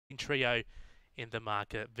trio in the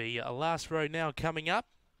market. The last row now coming up.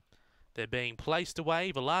 They're being placed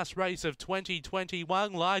away. The last race of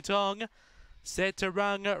 2021, light on, set to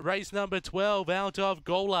run race number 12 out of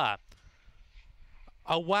Gawler.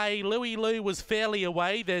 Away, Louis Lou was fairly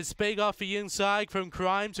away. There's speed off the inside from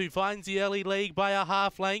Crimes, who finds the early lead by a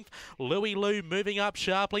half length. Louis Lou moving up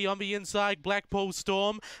sharply on the inside, Blackpool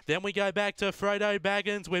Storm. Then we go back to Frodo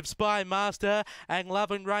Baggins with Spy Master and Love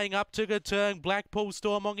and Rain up to the turn. Blackpool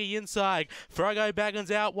Storm on the inside. Frodo Baggins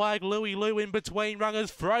out wide, Louis Lou in between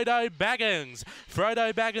runners. Frodo Baggins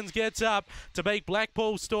gets up to beat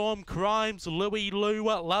Blackpool Storm, Crimes, Louis Lou,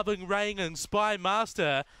 Love and Rain and Spy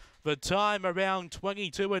Master. The time around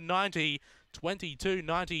 22:90,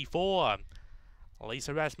 22:94.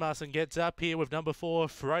 Lisa Rasmussen gets up here with number 4,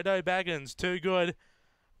 Frodo Baggins, too good.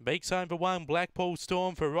 Beaks home for 1, Blackpool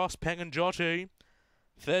Storm for Ross Panganjotu.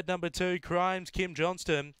 Third, number 2, Crimes, Kim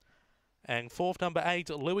Johnston. And fourth, number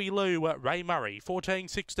 8, Louis Lou, Ray Murray.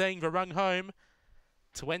 14:16 for run home.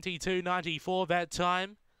 22:94 that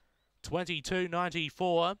time.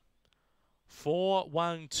 22:94.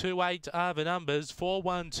 4128 are the numbers.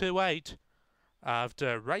 4128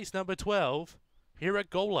 after race number 12 here at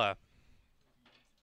Gawler.